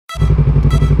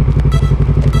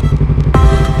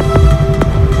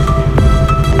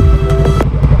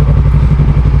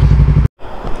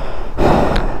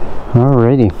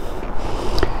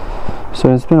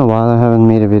been a while I haven't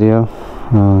made a video.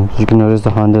 As you can notice, the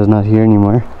Honda is not here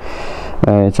anymore.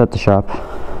 It's at the shop.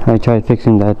 I tried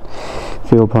fixing that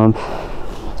fuel pump.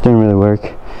 Didn't really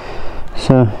work.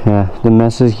 So yeah, the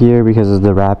mess is here because of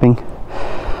the wrapping.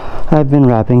 I've been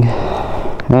wrapping.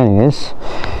 Anyways,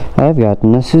 I've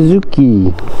gotten a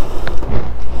Suzuki.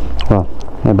 Well,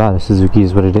 I bought a Suzuki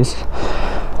is what it is.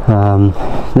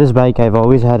 This bike I've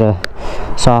always had a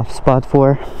soft spot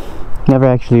for. Never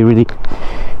actually really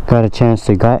got a chance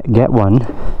to get one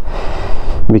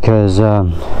because I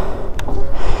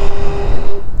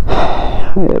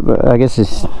guess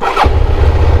it's,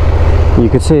 you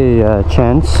could say,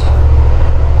 chance.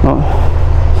 Oh,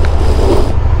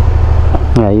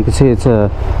 yeah, you could say it's a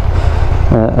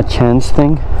chance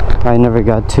thing. I never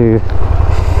got to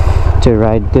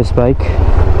ride this bike,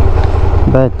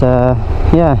 but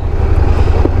yeah,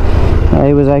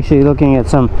 I was actually looking at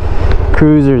some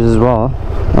cruisers as well.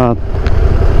 I'll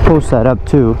post that up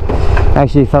too.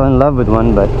 Actually fell in love with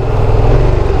one, but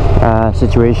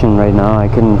situation right now I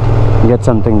couldn't get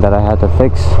something that I had to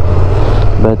fix.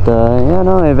 But yeah,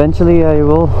 no, eventually I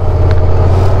will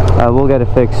get it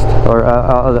fixed, or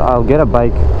I'll get a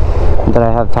bike that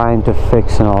I have time to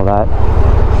fix and all that.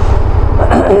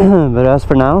 But as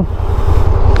for now,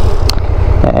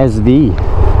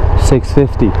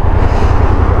 SV650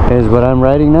 is what I'm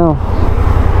riding now.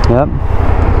 Yep.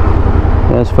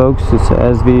 Yes, folks, it's a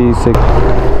SV6.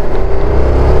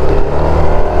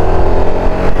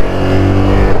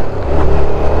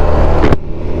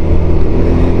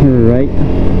 Right.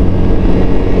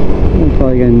 I'm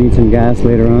probably gonna need some gas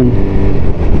later on.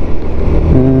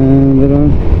 But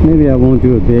maybe I won't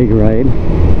do a big ride.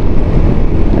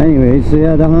 Anyways, so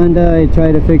yeah, the Honda I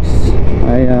tried to fix.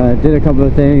 I did a couple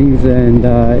of things, and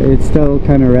it still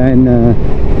kind of ran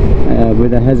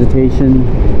with a hesitation.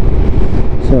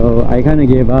 So I kind of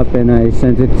gave up and I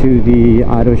sent it to the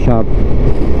auto shop.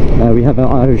 We have an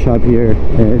auto shop here.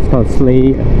 It's called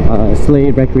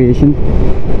Slade Recreation.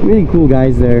 Really cool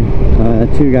guys there.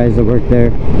 Two guys that work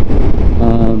there.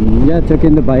 Yeah, took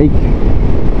in the bike.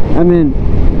 I mean,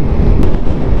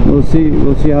 we'll see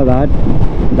how that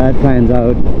plans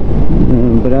out.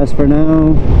 But as for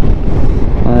now,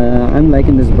 I'm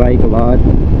liking this bike a lot.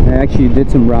 I actually did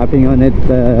some wrapping on it.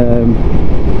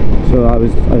 So I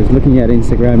was looking at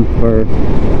Instagram for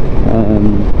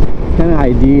kind of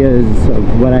ideas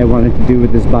of what I wanted to do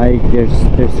with this bike. There's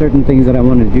certain things that I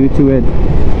want to do to it.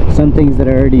 Some things that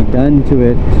are already done to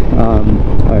it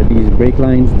are these brake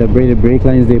lines, the braided brake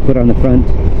lines they put on the front.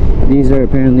 These are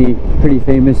apparently pretty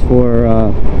famous for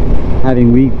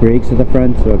having weak brakes at the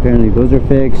front, so apparently those are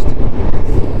fixed.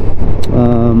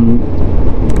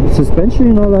 Suspension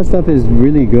and all that stuff is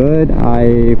really good.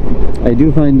 I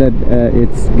do find that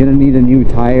it's gonna need a new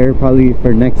tire probably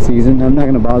for next season. I'm not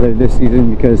gonna bother this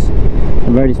season because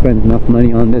I've already spent enough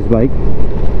money on this bike.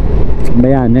 But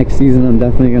yeah, next season I'm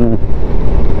definitely gonna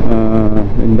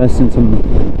invest in some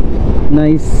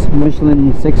nice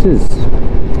Michelin 6s.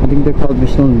 I think they're called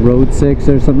Michelin Road 6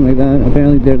 or something like that.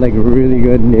 Apparently they're like really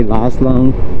good and they last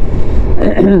long.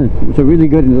 So really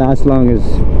good and last long is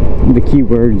the key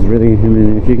words, really. I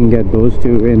mean, if you can get those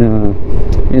two in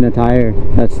a tire,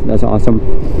 that's awesome.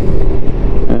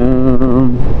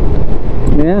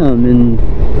 Yeah, I mean,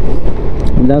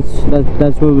 that's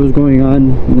what was going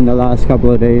on in the last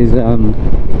couple of days.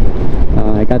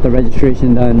 I got the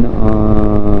registration done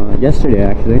yesterday,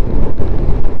 actually.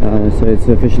 So it's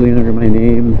officially under my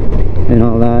name and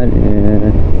all that.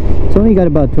 It's only got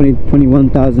about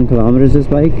 21,000 kilometers, this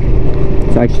bike.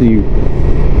 It's actually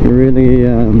really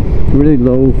really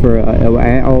low for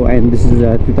oh, and this is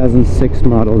a 2006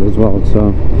 model as well,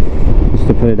 so just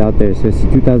to put it out there. So it's a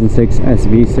 2006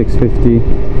 SV650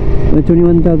 with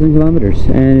 21,000 kilometers,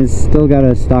 and it's still got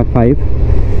a stock pipe,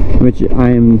 which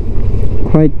I am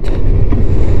quite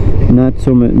not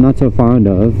so fond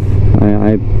of.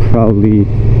 I probably,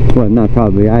 well, not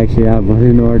probably, I actually have one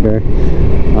in order.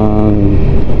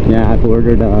 Yeah, I've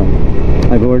ordered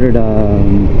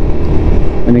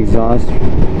an exhaust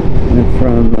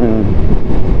from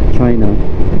China,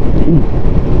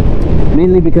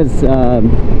 mainly because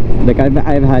like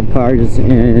I've had cars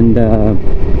and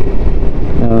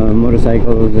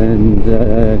motorcycles, and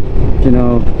you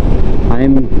know,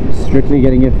 I'm strictly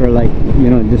getting it for, like, you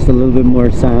know, just a little bit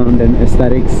more sound and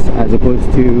aesthetics, as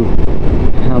opposed to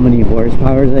how many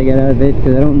horsepowers I get out of it,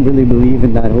 because I don't really believe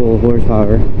in that whole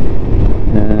horsepower.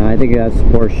 I think that's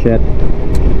horse shit.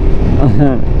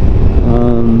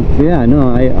 But yeah,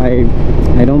 no, I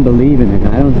don't believe in it.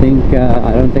 I don't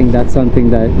think that's something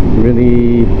that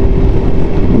really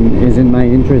is in my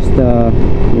interest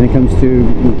when it comes to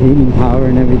gaining power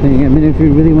and everything. I mean, if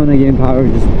you really want to gain power,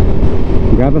 just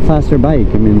grab a faster bike.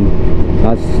 I mean,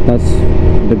 that's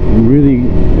the really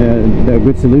the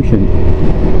good solution.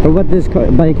 But what this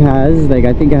bike has, like,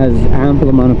 I think it has ample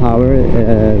amount of power.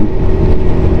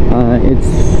 It's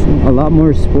a lot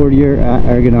more sportier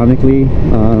ergonomically.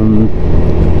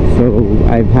 So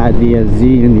I've had the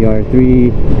Z and the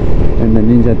R3 and the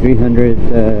Ninja 300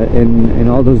 in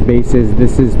all those bases.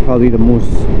 This is probably the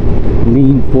most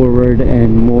lean forward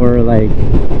and more like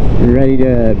ready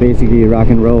to basically rock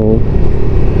and roll.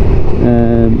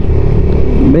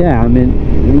 But yeah, I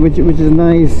mean, which is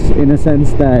nice in a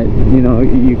sense that, you know,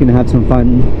 you can have some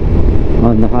fun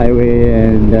on the highway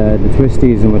and the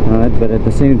twisties and whatnot. But at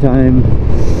the same time,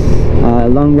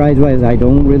 long rides wise, I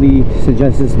don't really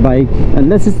suggest this bike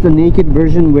unless it's the naked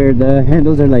version where the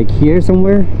handles are like here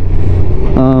somewhere.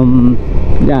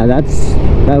 Yeah,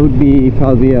 that would be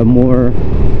probably a more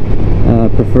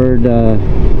preferred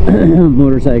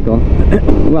motorcycle.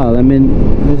 Well, I mean,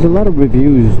 there's a lot of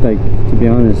reviews, like, to be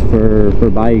honest, for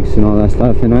bikes and all that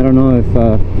stuff, and I don't know if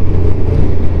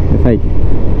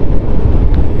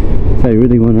I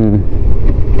really want to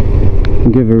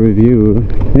give a review.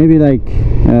 Maybe like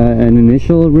an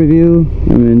initial review.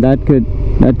 I mean, that could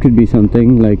be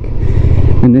something, like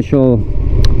initial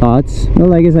thoughts.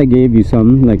 Well, I guess I gave you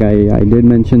some. Like, I did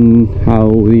mention how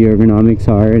the ergonomics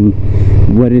are and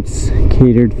what it's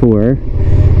catered for,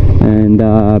 and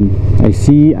I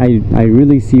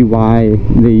really see why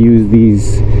they use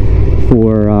these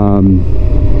for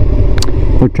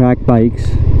track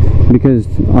bikes, because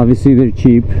obviously they're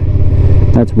cheap.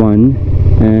 That's one,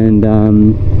 and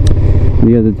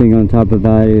the other thing on top of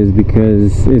that is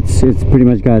because it's pretty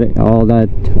much got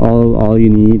all you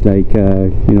need, like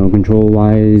you know, control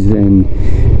wise, and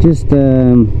just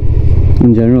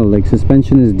in general, like,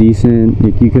 suspension is decent.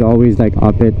 Like, you could always like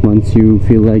up it once you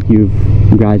feel like you've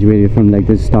graduated from like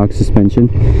this stock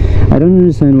suspension. I don't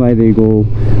understand why they go,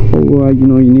 oh, you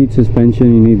know, you need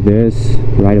suspension, you need this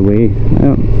right away.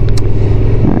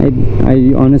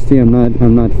 I honestly, I'm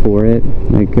not for it.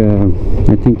 Like,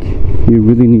 I think you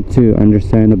really need to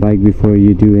understand a bike before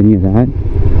you do any of that.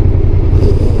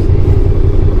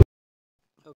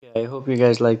 Okay, I hope you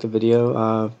guys liked the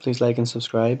video. Please like and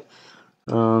subscribe.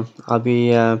 I'll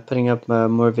be putting up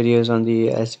more videos on the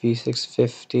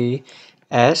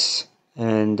SV650S,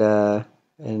 and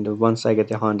once I get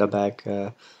the Honda back,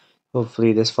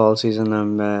 hopefully this fall season.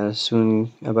 I'm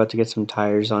soon about to get some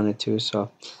tires on it too,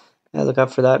 so yeah, look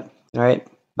out for that. All right,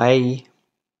 bye.